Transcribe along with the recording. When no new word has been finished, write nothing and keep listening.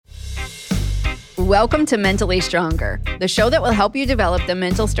Welcome to Mentally Stronger, the show that will help you develop the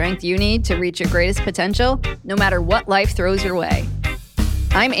mental strength you need to reach your greatest potential, no matter what life throws your way.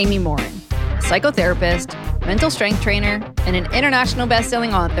 I'm Amy Morin, a psychotherapist, mental strength trainer, and an international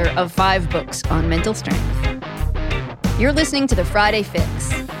best-selling author of 5 books on mental strength. You're listening to the Friday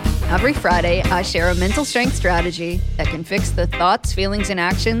Fix. Every Friday, I share a mental strength strategy that can fix the thoughts, feelings, and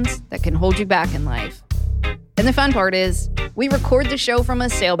actions that can hold you back in life. And the fun part is, we record the show from a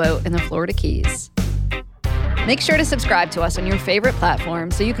sailboat in the Florida Keys. Make sure to subscribe to us on your favorite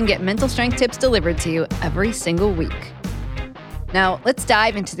platform so you can get mental strength tips delivered to you every single week. Now, let's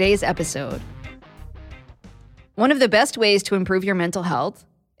dive into today's episode. One of the best ways to improve your mental health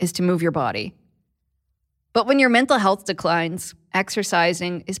is to move your body. But when your mental health declines,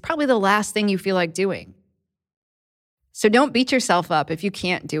 exercising is probably the last thing you feel like doing. So don't beat yourself up if you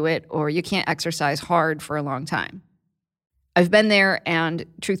can't do it or you can't exercise hard for a long time. I've been there, and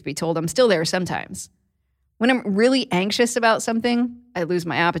truth be told, I'm still there sometimes. When I'm really anxious about something, I lose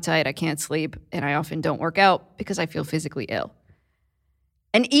my appetite, I can't sleep, and I often don't work out because I feel physically ill.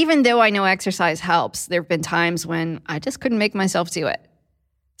 And even though I know exercise helps, there have been times when I just couldn't make myself do it.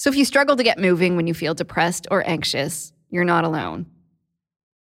 So if you struggle to get moving when you feel depressed or anxious, you're not alone.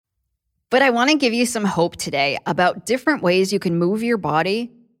 But I want to give you some hope today about different ways you can move your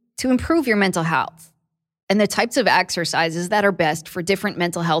body to improve your mental health and the types of exercises that are best for different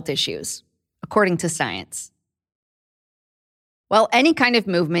mental health issues, according to science. While any kind of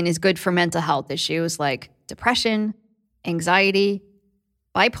movement is good for mental health issues like depression, anxiety,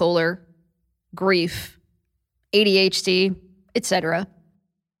 bipolar, grief, ADHD, etc.,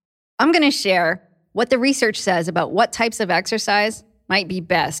 I'm going to share what the research says about what types of exercise might be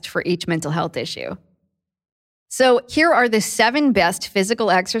best for each mental health issue. So here are the 7 best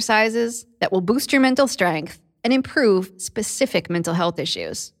physical exercises that will boost your mental strength and improve specific mental health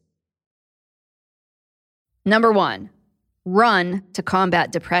issues. Number 1, run to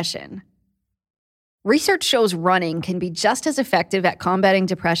combat depression. Research shows running can be just as effective at combating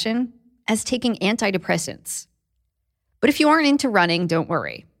depression as taking antidepressants. But if you aren't into running, don't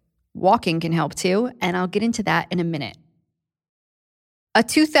worry. Walking can help too, and I'll get into that in a minute. A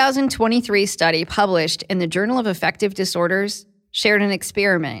 2023 study published in the Journal of Affective Disorders shared an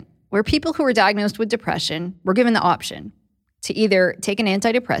experiment where people who were diagnosed with depression were given the option to either take an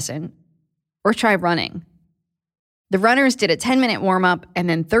antidepressant or try running. The runners did a 10-minute warm-up and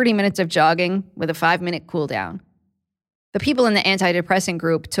then 30 minutes of jogging with a 5-minute cool-down. The people in the antidepressant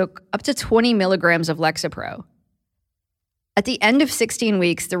group took up to 20 milligrams of Lexapro. At the end of 16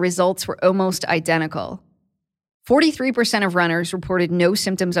 weeks, the results were almost identical. 43% of runners reported no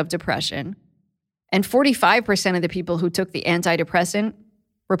symptoms of depression, and 45% of the people who took the antidepressant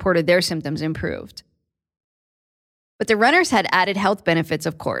reported their symptoms improved. But the runners had added health benefits,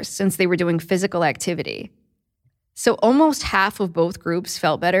 of course, since they were doing physical activity. So almost half of both groups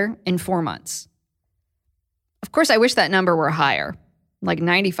felt better in 4 months. Of course, I wish that number were higher, like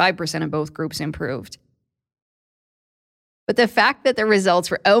 95% of both groups improved. But the fact that the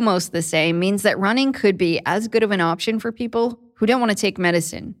results were almost the same means that running could be as good of an option for people who don't want to take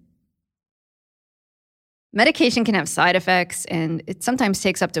medicine. Medication can have side effects, and it sometimes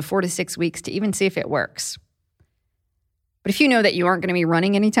takes up to 4 to 6 weeks to even see if it works. But if you know that you aren't going to be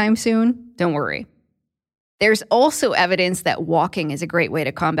running anytime soon, don't worry. There's also evidence that walking is a great way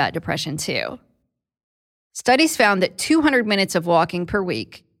to combat depression too. Studies found that 200 minutes of walking per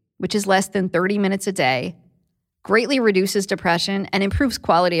week, which is less than 30 minutes a day, greatly reduces depression and improves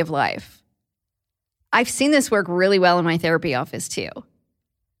quality of life. I've seen this work really well in my therapy office too.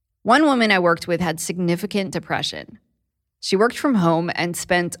 One woman I worked with had significant depression. She worked from home and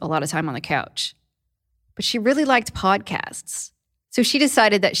spent a lot of time on the couch. But she really liked podcasts. So she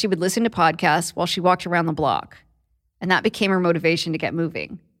decided that she would listen to podcasts while she walked around the block. And that became her motivation to get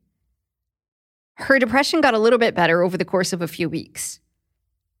moving. Her depression got a little bit better over the course of a few weeks.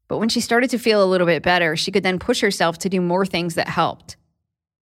 But when she started to feel a little bit better, she could then push herself to do more things that helped.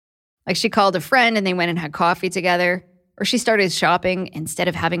 Like she called a friend and they went and had coffee together, or she started shopping instead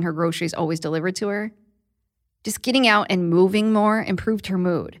of having her groceries always delivered to her. Just getting out and moving more improved her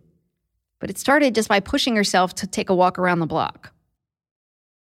mood. But it started just by pushing herself to take a walk around the block.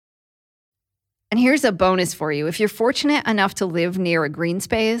 And here's a bonus for you. If you're fortunate enough to live near a green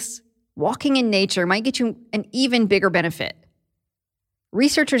space, walking in nature might get you an even bigger benefit.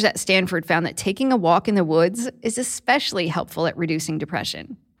 Researchers at Stanford found that taking a walk in the woods is especially helpful at reducing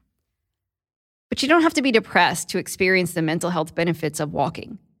depression. But you don't have to be depressed to experience the mental health benefits of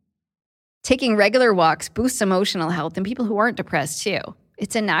walking. Taking regular walks boosts emotional health in people who aren't depressed too.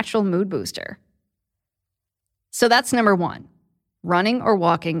 It's a natural mood booster. So that's number 1. running or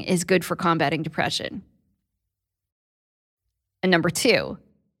walking is good for combating depression. And number 2,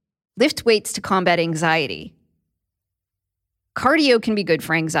 lift weights to combat anxiety. Cardio can be good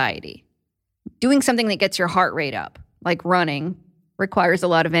for anxiety. Doing something that gets your heart rate up, like running, requires a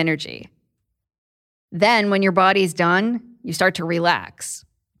lot of energy. Then when your body's done, you start to relax,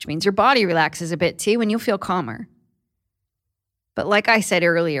 which means your body relaxes a bit too, and you'll feel calmer. But like I said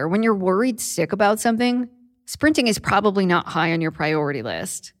earlier, when you're worried sick about something, sprinting is probably not high on your priority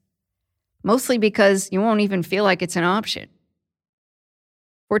list. Mostly because you won't even feel like it's an option.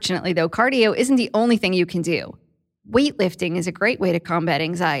 Fortunately, though, cardio isn't the only thing you can do. Weightlifting is a great way to combat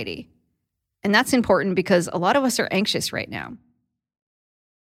anxiety. And that's important because a lot of us are anxious right now.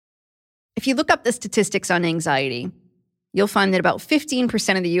 If you look up the statistics on anxiety, you'll find that about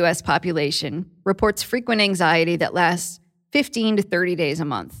 15% of the US population reports frequent anxiety that lasts 15 to 30 days a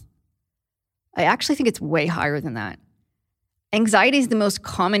month. I actually think it's way higher than that. Anxiety is the most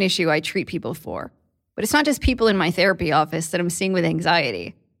common issue I treat people for, but it's not just people in my therapy office that I'm seeing with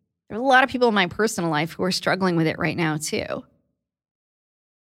anxiety. There are a lot of people in my personal life who are struggling with it right now too.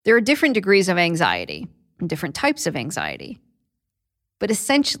 There are different degrees of anxiety and different types of anxiety, but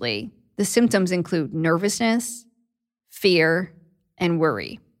essentially, the symptoms include nervousness, fear, and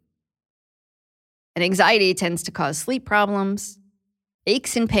worry. And anxiety tends to cause sleep problems,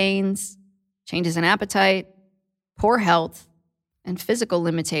 aches and pains, changes in appetite, poor health, and physical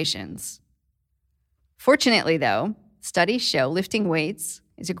limitations. Fortunately, though, studies show lifting weights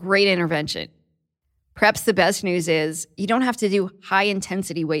is a great intervention. Perhaps the best news is you don't have to do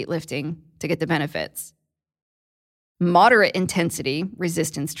high-intensity weightlifting to get the benefits. Moderate intensity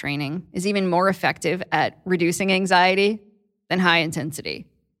resistance training is even more effective at reducing anxiety than high intensity.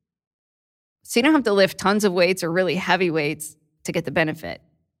 So you don't have to lift tons of weights or really heavy weights to get the benefit.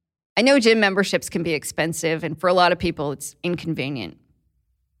 I know gym memberships can be expensive, and for a lot of people, it's inconvenient.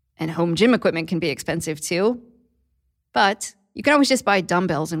 And home gym equipment can be expensive too. But you can always just buy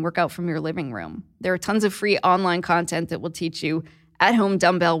dumbbells and work out from your living room. There are tons of free online content that will teach you at-home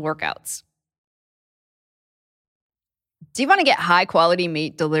dumbbell workouts. Do you want to get high-quality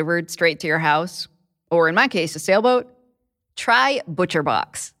meat delivered straight to your house? Or in my case, a sailboat? Try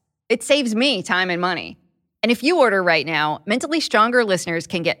ButcherBox. It saves me time and money. And if you order right now, Mentally Stronger listeners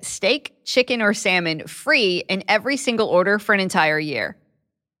can get steak, chicken, or salmon free in every single order for an entire year.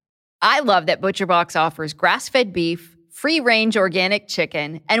 I love that ButcherBox offers grass-fed beef, free-range organic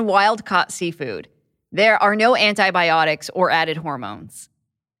chicken, and wild-caught seafood. There are no antibiotics or added hormones.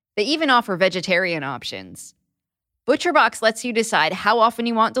 They even offer vegetarian options. ButcherBox lets you decide how often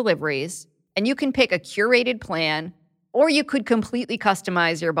you want deliveries, and you can pick a curated plan, or you could completely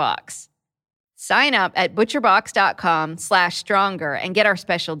customize your box. Sign up at butcherbox.com/stronger and get our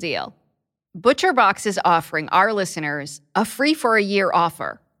special deal. ButcherBox is offering our listeners a free for a year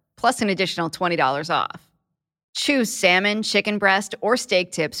offer, plus an additional $20 off. Choose salmon, chicken breast, or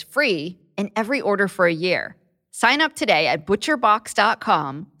steak tips free in every order for a year. Sign up today at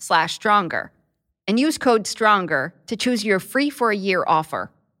butcherbox.com/stronger and use code STRONGER to choose your free for a year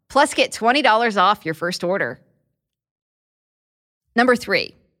offer. Plus, get $20 off your first order. Number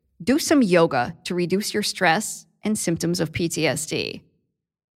 3, do some yoga to reduce your stress and symptoms of PTSD.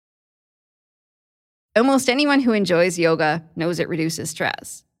 Almost anyone who enjoys yoga knows it reduces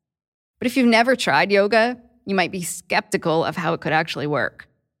stress. But if you've never tried yoga, you might be skeptical of how it could actually work.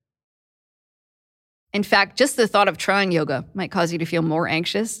 In fact, just the thought of trying yoga might cause you to feel more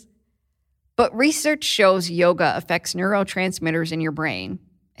anxious. But research shows yoga affects neurotransmitters in your brain,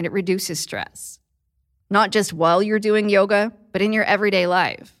 and it reduces stress. Not just while you're doing yoga, but in your everyday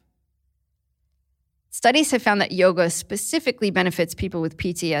life. Studies have found that yoga specifically benefits people with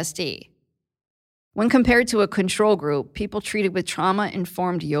PTSD. When compared to a control group, people treated with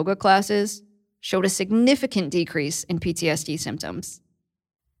trauma-informed yoga classes showed a significant decrease in PTSD symptoms.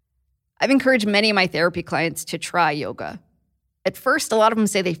 I've encouraged many of my therapy clients to try yoga. At first, a lot of them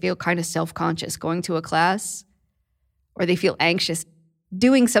say they feel kind of self-conscious going to a class, or they feel anxious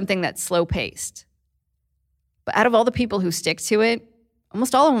doing something that's slow-paced. But out of all the people who stick to it,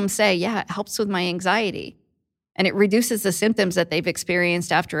 almost all of them say, yeah, it helps with my anxiety, and it reduces the symptoms that they've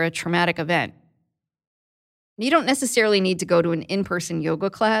experienced after a traumatic event. You don't necessarily need to go to an in-person yoga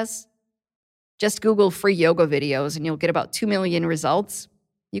class. Just Google free yoga videos and you'll get about 2 million results.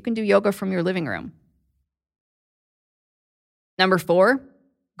 You can do yoga from your living room. Number 4,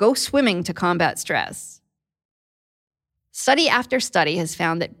 go swimming to combat stress. Study after study has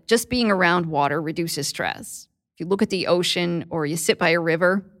found that just being around water reduces stress. If you look at the ocean or you sit by a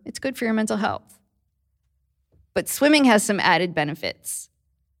river, it's good for your mental health. But swimming has some added benefits.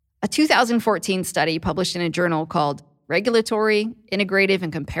 A 2014 study published in a journal called Regulatory, Integrative,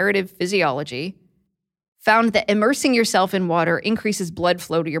 and Comparative Physiology, found that immersing yourself in water increases blood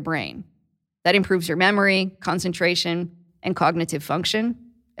flow to your brain. That improves your memory, concentration, and cognitive function.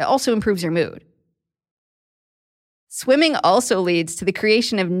 It also improves your mood. Swimming also leads to the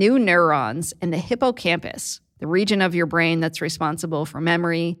creation of new neurons in the hippocampus, the region of your brain that's responsible for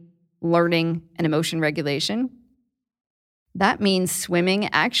memory, learning, and emotion regulation. That means swimming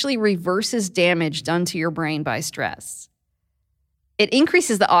actually reverses damage done to your brain by stress. It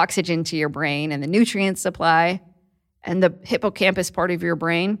increases the oxygen to your brain and the nutrient supply, and the hippocampus part of your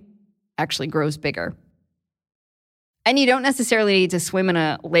brain actually grows bigger. And you don't necessarily need to swim in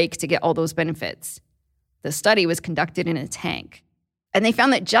a lake to get all those benefits. The study was conducted in a tank, and they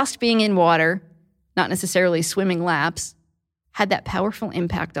found that just being in water, not necessarily swimming laps, had that powerful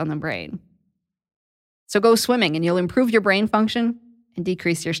impact on the brain. So go swimming and you'll improve your brain function and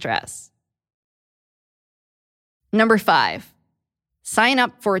decrease your stress. Number 5, sign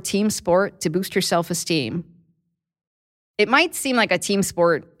up for a team sport to boost your self-esteem. It might seem like a team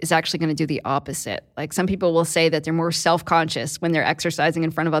sport is actually going to do the opposite. Like some people will say that they're more self-conscious when they're exercising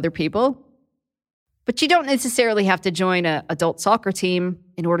in front of other people. But you don't necessarily have to join an adult soccer team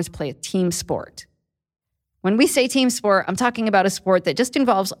in order to play a team sport. When we say team sport, I'm talking about a sport that just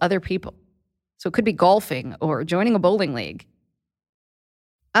involves other people. So it could be golfing or joining a bowling league.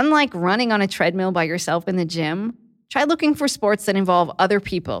 Unlike running on a treadmill by yourself in the gym, try looking for sports that involve other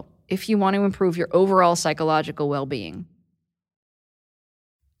people if you want to improve your overall psychological well-being.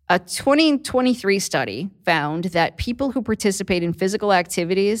 A 2023 study found that people who participate in physical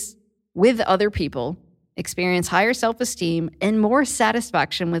activities with other people experience higher self-esteem and more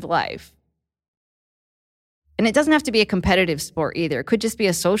satisfaction with life. And it doesn't have to be a competitive sport either. It could just be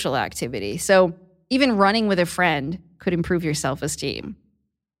a social activity. So even running with a friend could improve your self-esteem.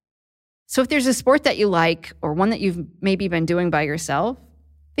 So if there's a sport that you like or one that you've maybe been doing by yourself,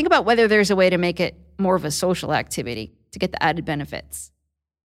 think about whether there's a way to make it more of a social activity to get the added benefits.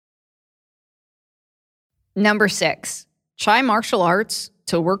 Number 6, try martial arts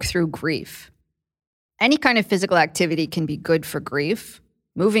to work through grief. Any kind of physical activity can be good for grief.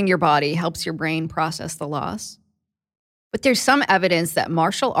 Moving your body helps your brain process the loss. But there's some evidence that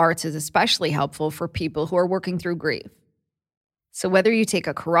martial arts is especially helpful for people who are working through grief. So whether you take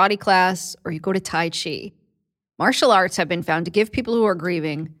a karate class or you go to Tai Chi, martial arts have been found to give people who are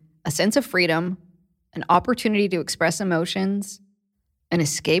grieving a sense of freedom, an opportunity to express emotions, an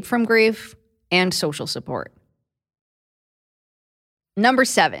escape from grief, and social support. Number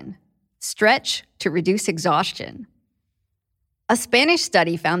 7, stretch to reduce exhaustion. A Spanish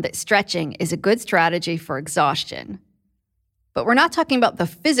study found that stretching is a good strategy for exhaustion. But we're not talking about the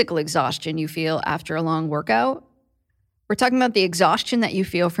physical exhaustion you feel after a long workout. We're talking about the exhaustion that you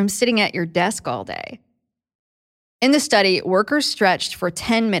feel from sitting at your desk all day. In the study, workers stretched for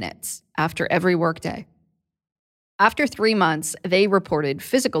 10 minutes after every workday. After 3 months, they reported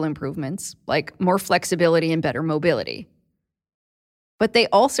physical improvements like more flexibility and better mobility. But they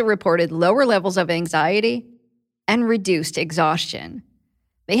also reported lower levels of anxiety and reduced exhaustion.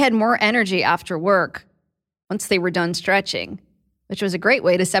 They had more energy after work once they were done stretching, which was a great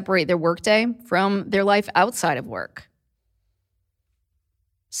way to separate their workday from their life outside of work.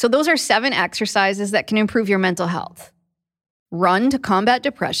 So those are 7 exercises that can improve your mental health. Run to combat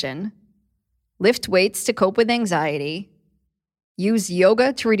depression, lift weights to cope with anxiety, use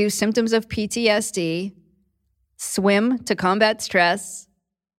yoga to reduce symptoms of PTSD, swim to combat stress,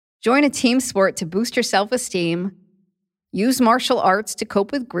 join a team sport to boost your self-esteem, use martial arts to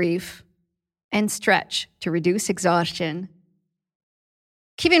cope with grief, and stretch to reduce exhaustion.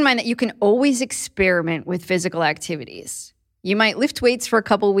 Keep in mind that you can always experiment with physical activities. You might lift weights for a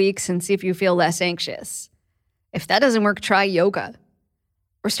couple weeks and see if you feel less anxious. If that doesn't work, try yoga.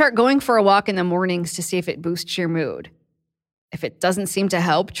 Or start going for a walk in the mornings to see if it boosts your mood. If it doesn't seem to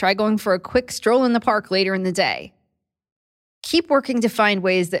help, try going for a quick stroll in the park later in the day. Keep working to find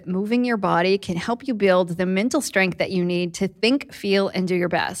ways that moving your body can help you build the mental strength that you need to think, feel, and do your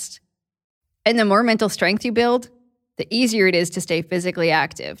best. And the more mental strength you build, the easier it is to stay physically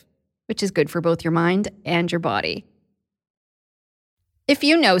active, which is good for both your mind and your body. If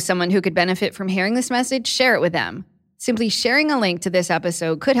you know someone who could benefit from hearing this message, share it with them. Simply sharing a link to this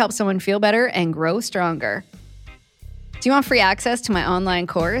episode could help someone feel better and grow stronger. Do you want free access to my online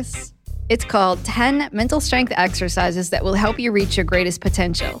course? It's called 10 Mental Strength Exercises that will help you reach your greatest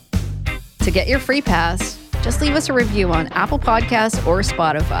potential. To get your free pass, just leave us a review on Apple Podcasts or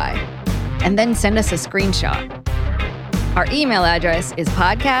Spotify, and then send us a screenshot. Our email address is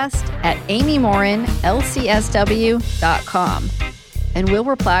podcast@amymorinlcsw.com, and we'll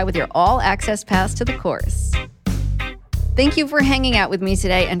reply with your all-access pass to the course. Thank you for hanging out with me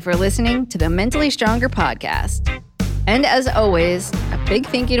today and for listening to the Mentally Stronger podcast. And as always, a big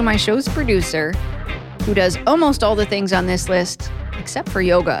thank you to my show's producer, who does almost all the things on this list, except for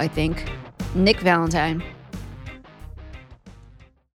yoga, I think, Nick Valentine.